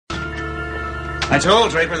I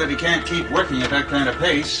told Draper that he can't keep working at that kind of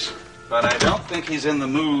pace, but I don't think he's in the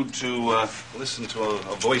mood to listen to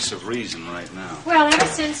a voice of reason right now. Well, ever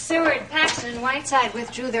since Seward, Paxton, and Whiteside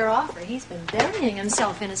withdrew their offer, he's been burying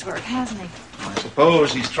himself in his work, hasn't he? I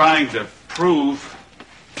suppose he's trying to prove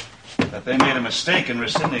that they made a mistake in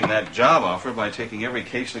rescinding that job offer by taking every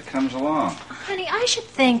case that comes along. Honey, I should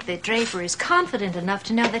think that Draper is confident enough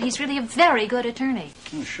to know that he's really a very good attorney.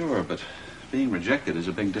 Oh, sure, but being rejected is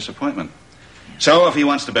a big disappointment. So if he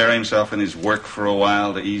wants to bury himself in his work for a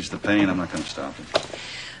while to ease the pain, I'm not going to stop him.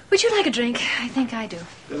 Would you like a drink? I think I do.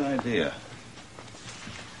 Good idea.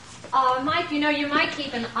 Mike, you might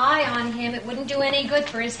keep an eye on him. It wouldn't do any good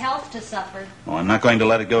for his health to suffer. Oh, I'm not going to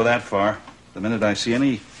let it go that far. The minute I see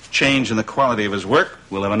any change in the quality of his work,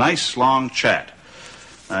 we'll have a nice, long chat.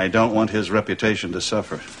 I don't want his reputation to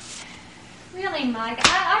suffer. Really, Mike,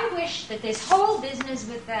 I wish that this whole business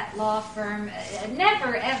with that law firm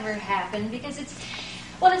never, ever happened, because it's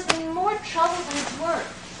been more trouble than it's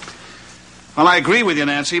worth. Well, I agree with you,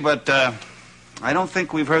 Nancy, but I don't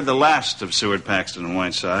think we've heard the last of Seward, Paxton, and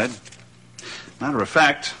Whiteside. Matter of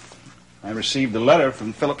fact, I received a letter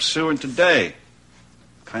from Philip Seward today.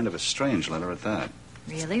 Kind of a strange letter at that.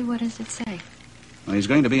 Really? What does it say? Well, he's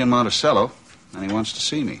going to be in Monticello, and he wants to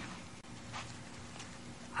see me.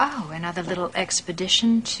 Oh, another little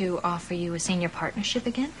expedition to offer you a senior partnership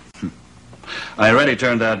again? I already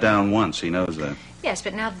turned that down once. He knows that. Yes,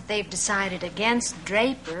 but now that they've decided against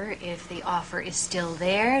Draper, if the offer is still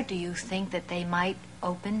there, do you think that they might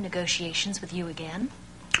open negotiations with you again?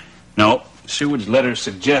 No. Seward's letter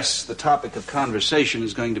suggests the topic of conversation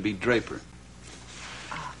is going to be Draper.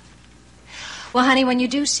 Well, honey, when you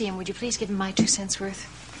do see him, would you please give him my 2 cents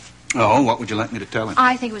worth? Oh, what would you like me to tell him?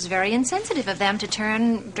 I think it was very insensitive of them to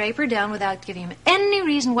turn Draper down without giving him any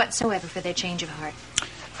reason whatsoever for their change of heart.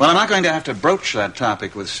 Well, I'm not going to have to broach that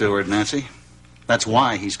topic with Seward, Nancy. That's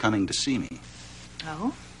why he's coming to see me.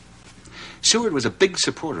 Oh? Seward was a big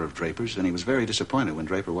supporter of Draper's, and he was very disappointed when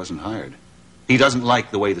Draper wasn't hired. He doesn't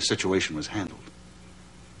like the way the situation was handled.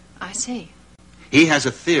 I see. He has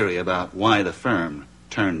a theory about why the firm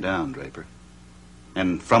turned down Draper.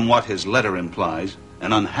 And from what his letter implies,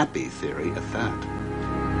 an unhappy theory at that.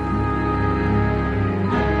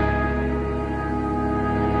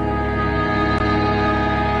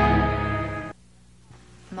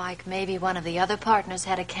 Mike, maybe one of the other partners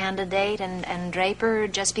had a candidate and Draper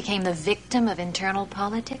just became the victim of internal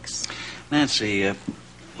politics? Nancy,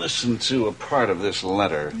 listen to a part of this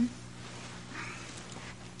letter. Hmm?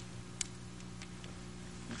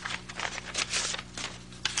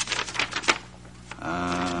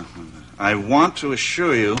 I want to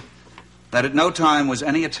assure you that at no time was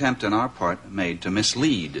any attempt on our part made to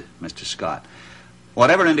mislead Mr. Scott.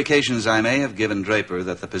 Whatever indications I may have given Draper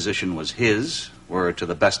that the position was his were, to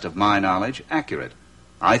the best of my knowledge, accurate.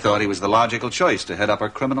 I thought he was the logical choice to head up our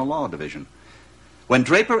criminal law division. When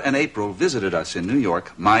Draper and April visited us in New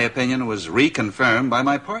York, my opinion was reconfirmed by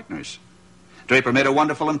my partners. Draper made a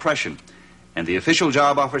wonderful impression, and the official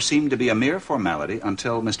job offer seemed to be a mere formality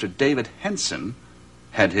until Mr. David Henson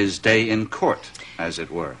had his day in court, as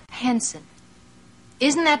it were. Henson.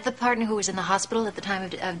 Isn't that the partner who was in the hospital at the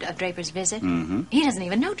time of Draper's visit? Mm-hmm. He doesn't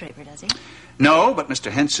even know Draper, does he? No, but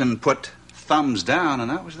Mr. Henson put thumbs down,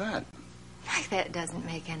 and that was that. That doesn't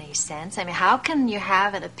make any sense. I mean, how can you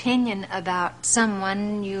have an opinion about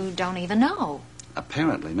someone you don't even know?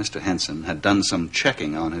 Apparently, Mr. Henson had done some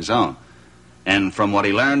checking on his own. And from what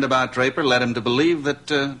he learned about Draper, led him to believe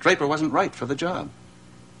that Draper wasn't right for the job.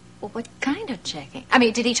 Well, what kind of checking? I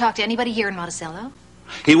mean, did he talk to anybody here in Monticello?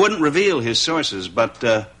 He wouldn't reveal his sources, but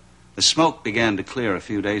the smoke began to clear a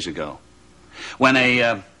few days ago. When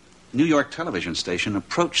a New York television station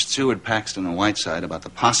approached Seward, Paxton, and Whiteside about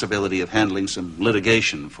the possibility of handling some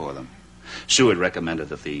litigation for them, Seward recommended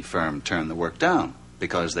that the firm turn the work down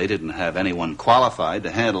because they didn't have anyone qualified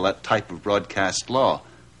to handle that type of broadcast law.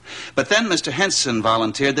 But then Mr. Henson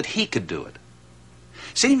volunteered that he could do it.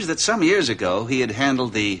 Seems that some years ago he had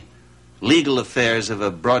handled the legal affairs of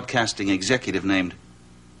a broadcasting executive named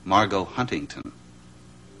Margot Huntington.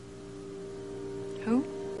 Who?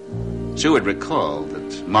 Seward recalled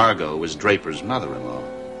that Margot was Draper's mother-in-law.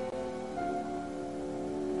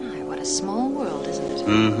 My, what a small world, isn't it?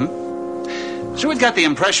 Mm-hmm. Seward got the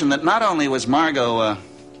impression that not only was Margot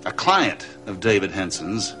a client of David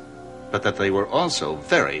Henson's, but that they were also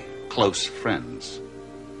very close friends.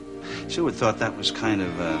 Seward thought that was kind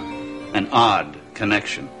of an odd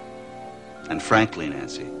connection. And frankly,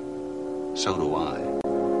 Nancy, so do I.